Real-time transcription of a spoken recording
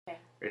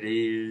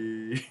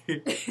Ready?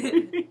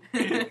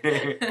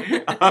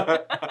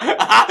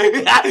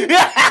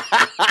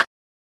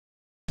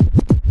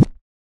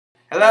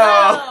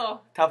 Hello!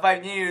 Top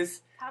 5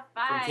 news Top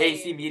 5 from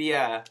KC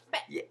Media.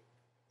 Yeah.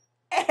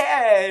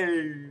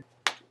 Hey!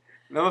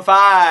 Number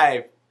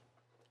 5.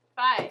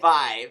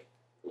 5.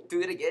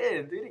 Do it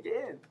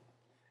again.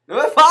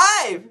 Number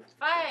 5.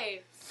 5.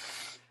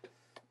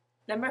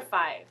 Number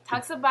 5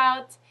 talks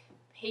about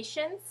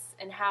patience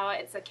and how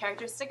it's a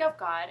characteristic of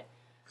God,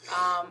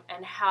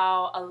 and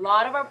how a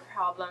lot of our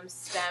problems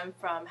stem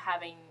from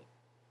having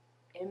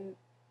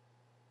impatience.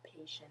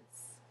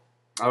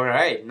 All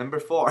right, number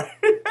 4.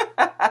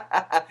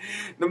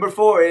 Number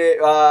 4, we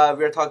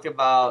are talking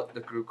about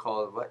the group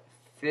called what?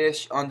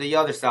 Fish on the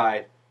Other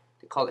Side.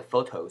 They call it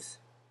Photos.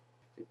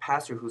 The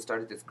pastor who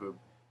started this group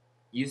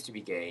used to be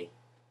gay.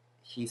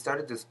 He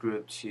started this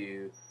group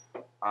to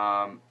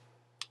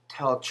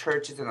tell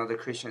churches and other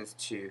Christians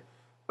to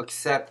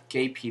accept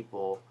gay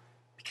people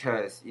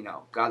because, you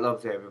know, God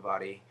loves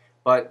everybody,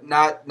 but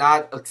not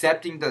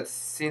accepting the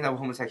sin of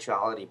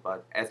homosexuality,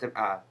 but as them,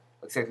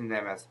 accepting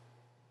them as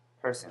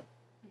person.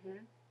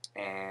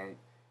 And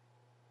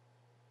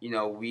you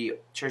know,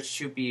 church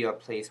should be a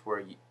place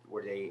where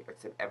they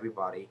accept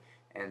everybody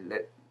and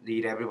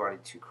lead everybody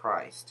to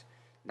Christ,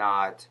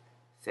 not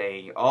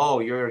saying, "Oh,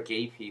 you're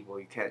gay people.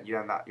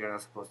 You're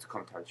not supposed to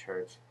come to our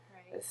church."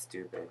 Right. That's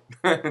stupid.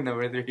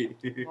 Number 3.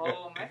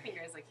 Whoa, my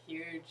finger is like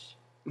huge.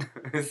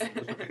 It's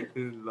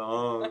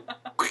long.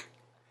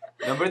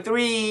 Number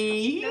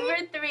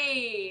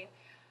 3.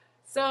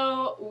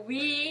 So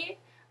we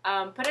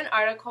put an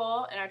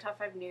article in our top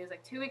 5 news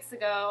like 2 weeks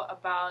ago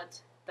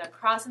about the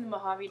cross in the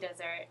Mojave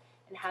Desert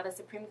and how the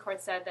Supreme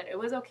Court said that it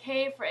was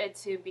okay for it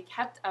to be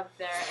kept up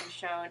there and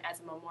shown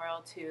as a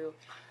memorial to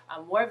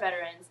war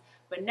veterans.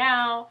 But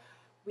now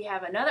we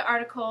have another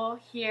article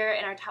here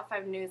in our top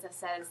 5 news that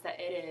says that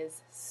it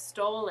is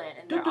stolen,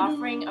 and they're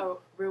offering a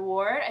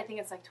reward. I think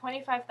it's like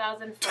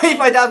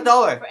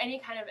 $25,000 for any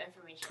kind of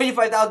information.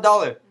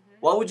 $25,000.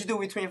 What would you do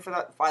with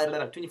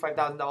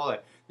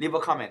 $25,000? Leave a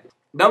comment.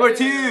 Number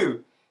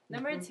 2.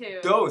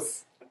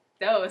 Dose.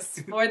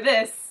 For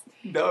this.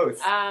 Dose.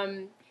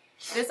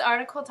 This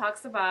article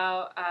talks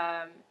about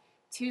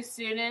 2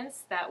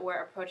 students that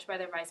were approached by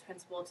their vice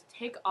principal to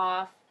take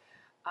off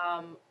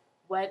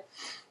what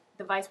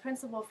the vice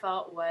principal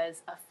felt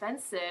was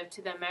offensive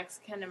to the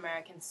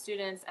Mexican-American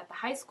students at the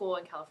high school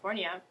in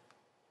California,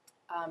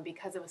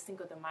 because it was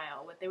Cinco de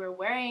Mayo. What they were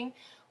wearing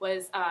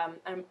was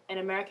an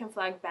American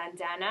flag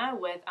bandana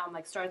with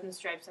like stars and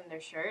stripes on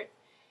their shirt.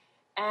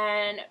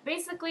 And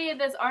basically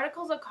this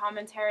article is a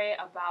commentary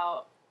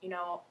about, you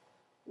know,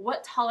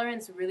 what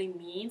tolerance really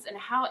means and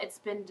how it's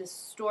been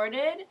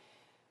distorted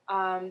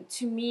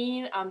to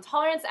mean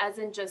tolerance as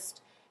in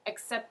just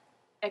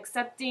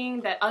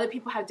accepting that other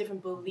people have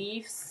different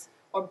beliefs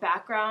or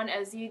background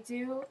as you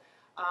do,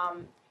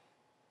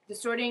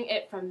 distorting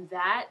it from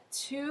that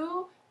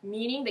to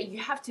meaning that you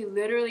have to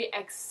literally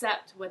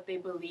accept what they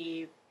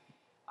believe,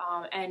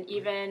 and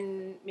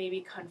even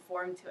maybe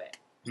conform to it.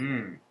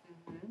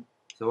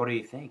 So what do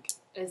you think?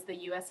 Is the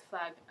U.S.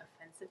 flag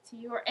offensive to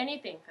you, or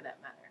anything for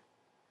that matter?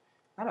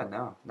 I don't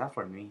know. Not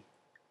for me.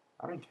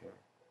 I don't care.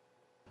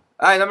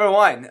 All right, number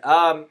 1.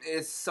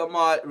 It's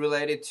somewhat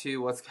related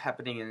to what's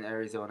happening in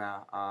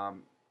Arizona.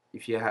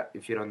 If you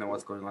don't know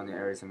what's going on in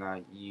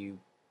Arizona, you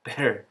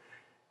better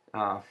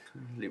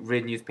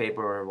read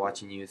newspaper or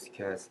watch news,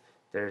 because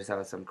there's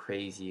some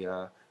crazy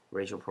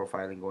racial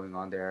profiling going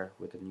on there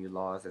with the new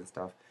laws and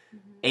stuff,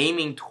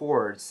 aiming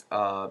towards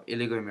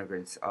illegal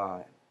immigrants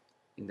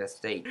in the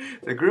state.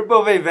 The group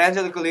of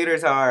evangelical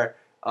leaders are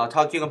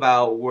talking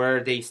about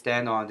where they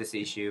stand on this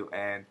issue,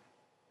 and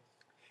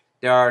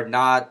they are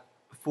not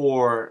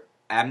for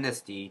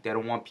amnesty. They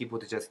don't want people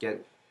to just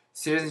get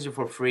citizenship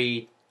for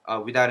free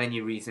without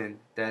any reason.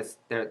 They're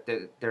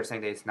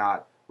saying that it's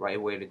not the right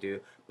way to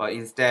do, but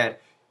instead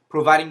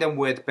providing them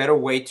with better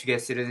way to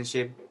get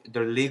citizenship,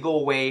 the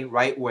legal way,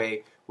 right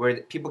way,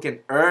 where people can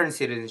earn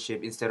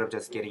citizenship instead of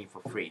just getting it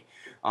for free.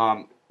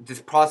 This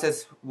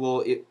process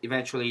will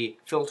eventually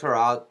filter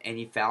out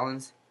any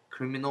felons,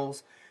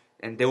 criminals,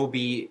 and they will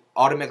be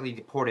automatically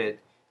deported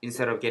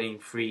instead of getting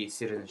free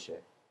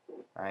citizenship,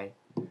 right?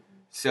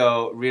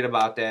 So read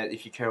about that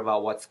if you care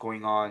about what's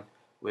going on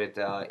with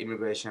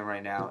immigration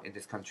right now in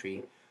this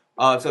country.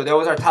 So that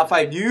was our top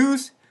 5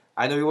 news.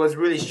 I know it was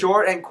really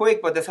short and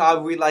quick, but that's how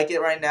we like it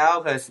right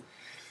now, because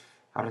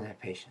I don't have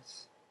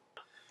patience.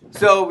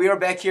 So we are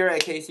back here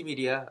at KC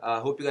Media.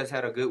 Hope you guys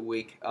had a good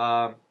week.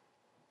 I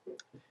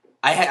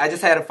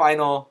just had a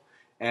final,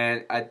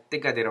 and I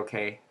think I did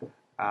okay.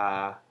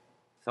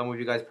 Some of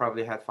you guys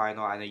probably had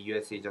final. I know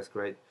USC just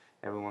great.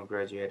 Everyone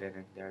graduated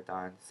and they're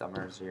done.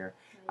 Summer's here.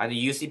 I know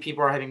UC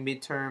people are having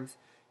midterms.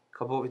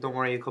 Don't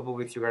worry, a couple of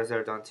weeks you guys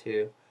are done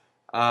too.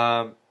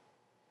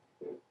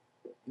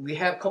 We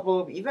have a couple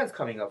of events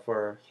coming up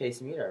for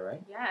KC Media,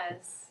 right?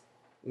 Yes.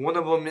 One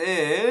of them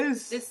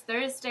is... This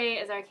Thursday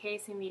is our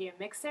KC Media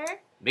Mixer.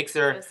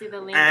 You'll see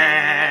the link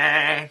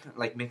down here.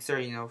 Like mixer,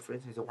 you know, for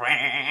instance,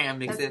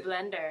 mix That's it.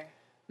 Blender.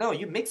 No,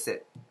 you mix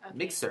it. Okay.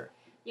 Mixer.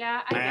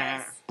 Yeah, I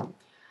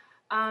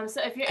guess.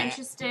 So if you're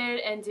interested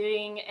in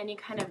doing any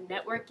kind of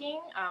networking,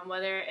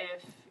 whether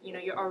if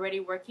you're already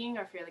working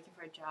or if you're looking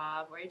for a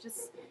job or you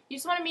just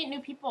want to meet new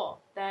people,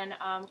 then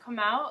come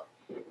out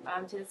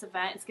to this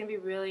event. It's gonna be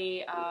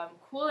really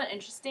cool and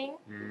interesting.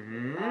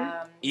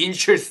 Mm-hmm.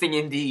 Interesting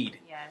indeed.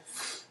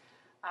 Yes.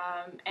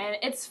 And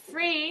it's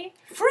free.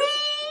 Free.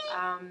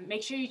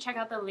 Make sure you check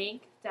out the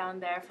link down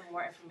there for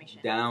more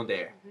information. Down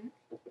there. Mm-hmm.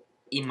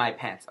 In my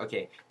pants.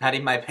 Okay, not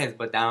in my pants,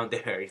 but down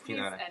there. If you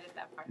know what. Edit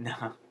that part. No,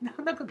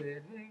 I'm not gonna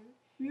edit.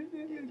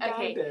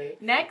 Okay,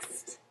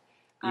 next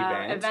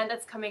event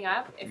that's coming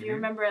up. If you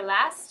remember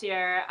last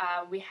year,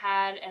 we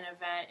had an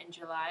event in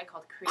July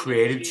called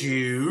Creative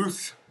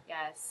Juice.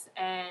 Yes,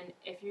 and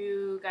if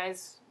you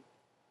guys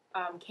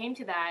came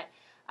to that,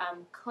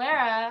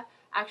 Clara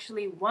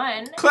actually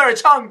won. Clara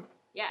Chung!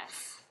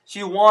 Yes.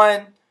 She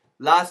won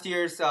last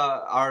year's,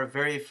 our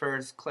very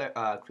first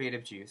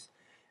Creative Juice.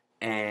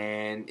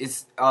 And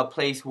it's a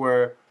place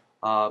where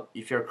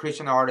if you're a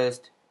Christian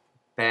artist,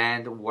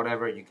 band,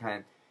 whatever, you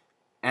can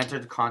enter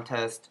the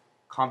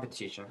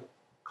competition,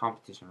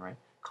 right?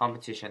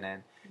 Competition,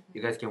 and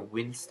you guys can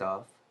win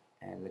stuff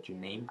and let your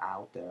name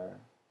out there.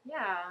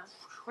 Yeah,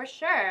 for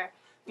sure.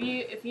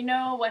 If you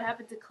know what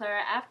happened to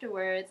Clara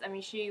afterwards, I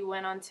mean, she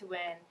went on to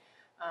win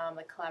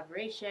like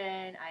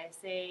collaboration,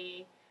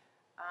 ISA.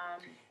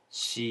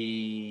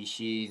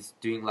 She's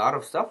doing a lot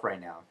of stuff right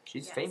now.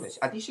 She's famous.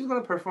 I think she's gonna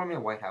perform in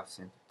the White House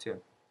soon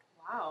too.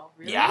 Wow,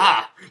 really?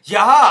 Yeah.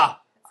 That's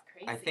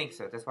crazy. I think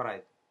so. That's what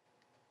I.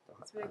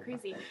 That's really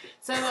crazy.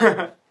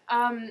 So,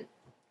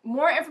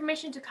 more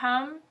information to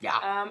come. Yeah.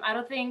 I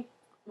don't think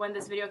when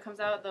this video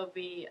comes out there'll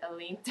be a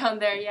link down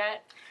there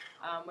yet.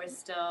 We're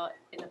still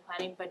in the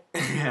planning, but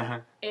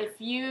if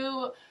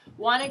you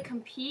want to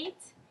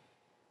compete,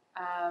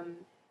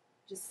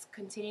 just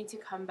continue to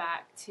come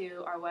back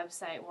to our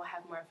website. We'll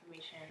have more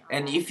information.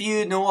 And if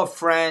you know a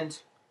friend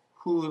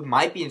who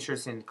might be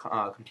interested in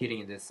competing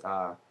in this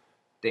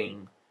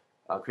thing,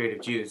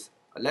 Creative Juice,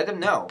 let them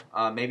know.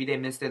 Maybe they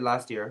missed it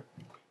last year.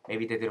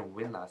 Maybe they didn't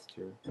win last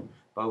year.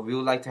 But we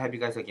would like to have you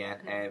guys again,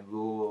 and we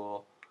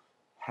will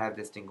have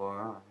this thing going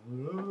on.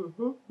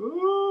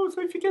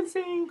 So if you can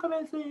sing, come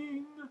and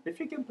sing. If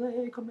you can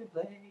play, come and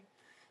play.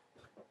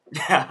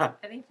 I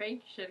think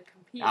Frank should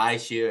compete. I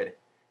should.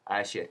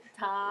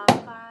 Top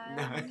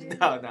 5.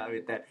 No, not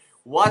with that.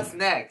 What's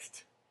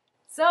next?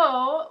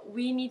 So,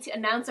 we need to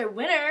announce our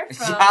winner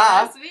from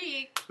last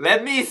week.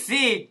 Let me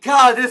see.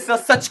 God, this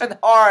is such a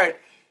hard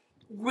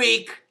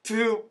week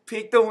to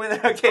pick the winner.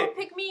 Okay. Oh,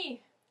 pick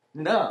me.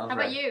 No. How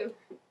about you?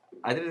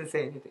 I didn't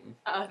say anything.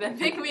 Oh, then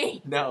pick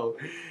me. No.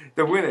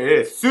 The winner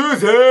is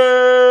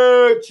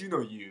Susan! You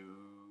know you.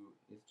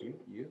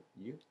 You.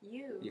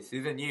 Yeah,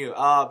 Susan, you.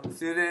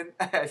 Susan,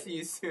 I see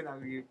you soon. I'm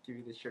going to give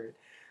you the shirt.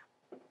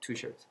 2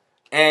 shirts.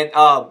 And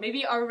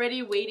maybe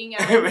already waiting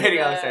out. Waiting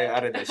outside. I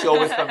don't know. She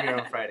always comes here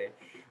on Friday.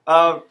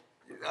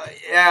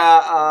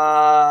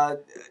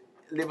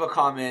 Leave a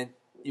comment.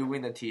 You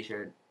win a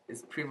T-shirt.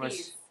 It's pretty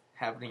much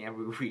happening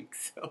every week.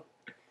 So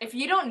if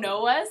you don't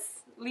know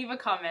us, leave a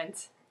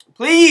comment.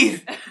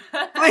 Please.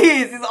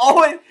 It's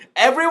always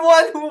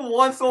everyone who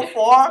won so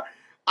far.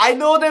 I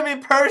know them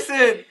in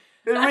person.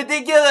 It's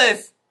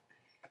ridiculous.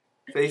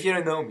 So if you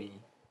don't know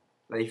me,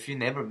 like if you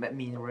never met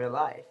me in real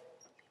life.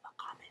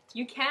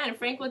 You can.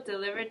 Frank will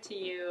deliver it to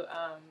you.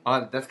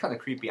 That's kind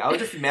of creepy. I'll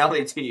just mail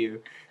it to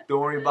you.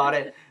 Don't worry about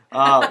it.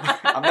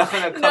 I'm not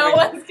gonna come. No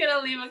one's gonna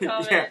leave a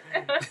comment.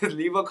 Just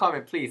leave a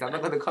comment, please. I'm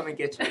not gonna come and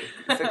get you.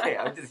 It's okay.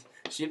 I'll just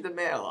ship the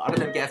mail. I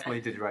don't have gas money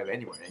to drive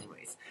anywhere,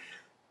 anyways.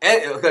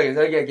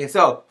 Okay.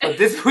 So for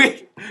this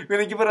week, we're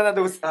gonna give it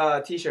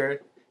another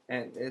T-shirt,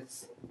 and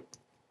it's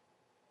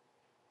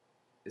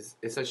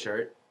a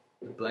shirt.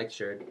 Black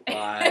shirt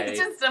by... It's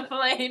just a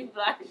plain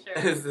black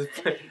shirt.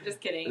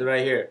 Just kidding.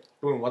 Right here.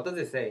 Boom. What does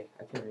it say?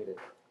 I can't read it.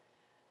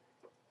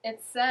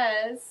 It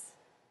says...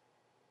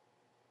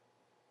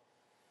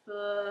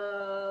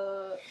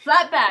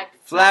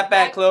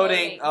 Flatback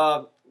clothing.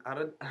 I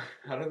don't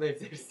know if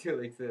they still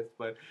exist,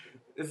 but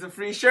it's a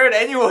free shirt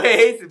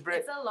anyways.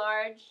 It's a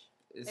large.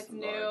 It's large.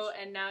 new,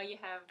 and now you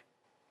have...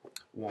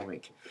 1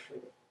 week.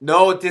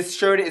 No, this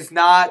shirt is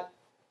not...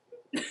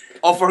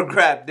 Oh, for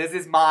grab. This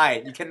is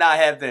mine. You cannot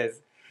have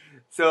this.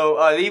 So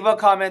leave a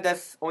comment.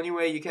 That's the only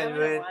way you can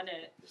do it. Want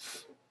it.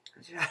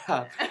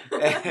 Yeah.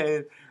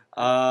 And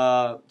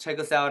check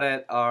us out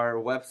at our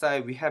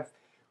website. We have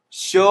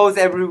shows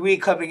every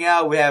week coming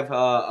out. We have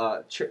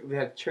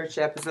church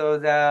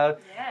episodes out.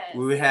 Yes.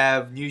 We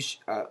have new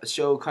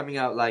show coming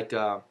out like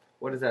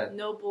what is that?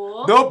 No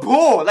bull. No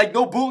bull. Like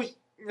no bull.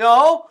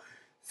 No.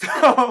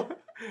 So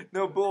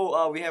no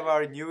bull. We have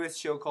our newest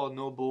show called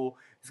No Bull.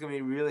 It's going to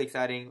be really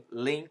exciting.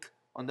 Link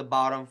on the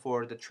bottom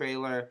for the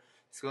trailer.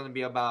 It's going to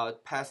be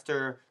about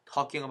pastor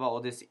talking about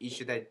all this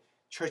issue that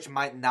church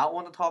might not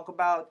want to talk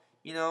about,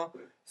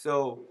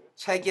 So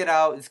check it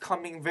out. It's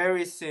coming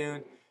very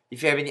soon.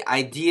 If you have any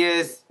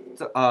ideas,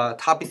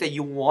 topics that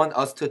you want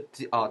us to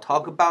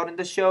talk about in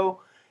the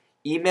show,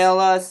 email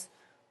us.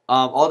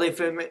 All the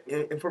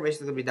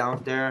information is gonna be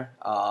down there.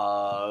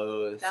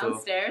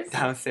 Downstairs.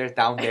 Down there,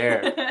 down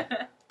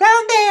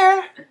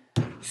there.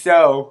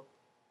 So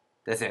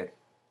that's it.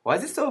 Why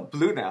is it so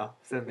blue now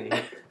suddenly?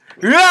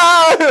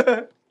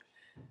 Okay,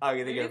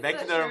 Maybe back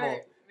it's to the normal.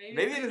 shirt.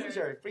 Maybe it is a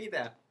shirt. Bring it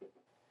down.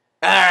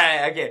 All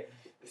right. Okay.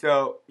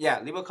 So yeah,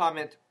 leave a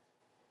comment.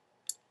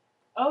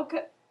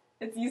 Okay.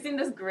 It's using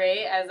this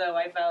gray as a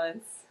white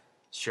balance.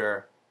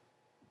 Sure.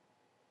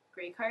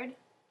 Gray card?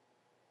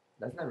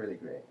 That's not really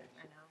great.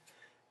 I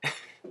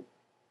know.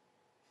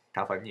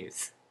 Top 5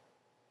 news.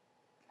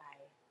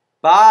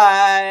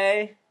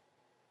 Bye. Bye.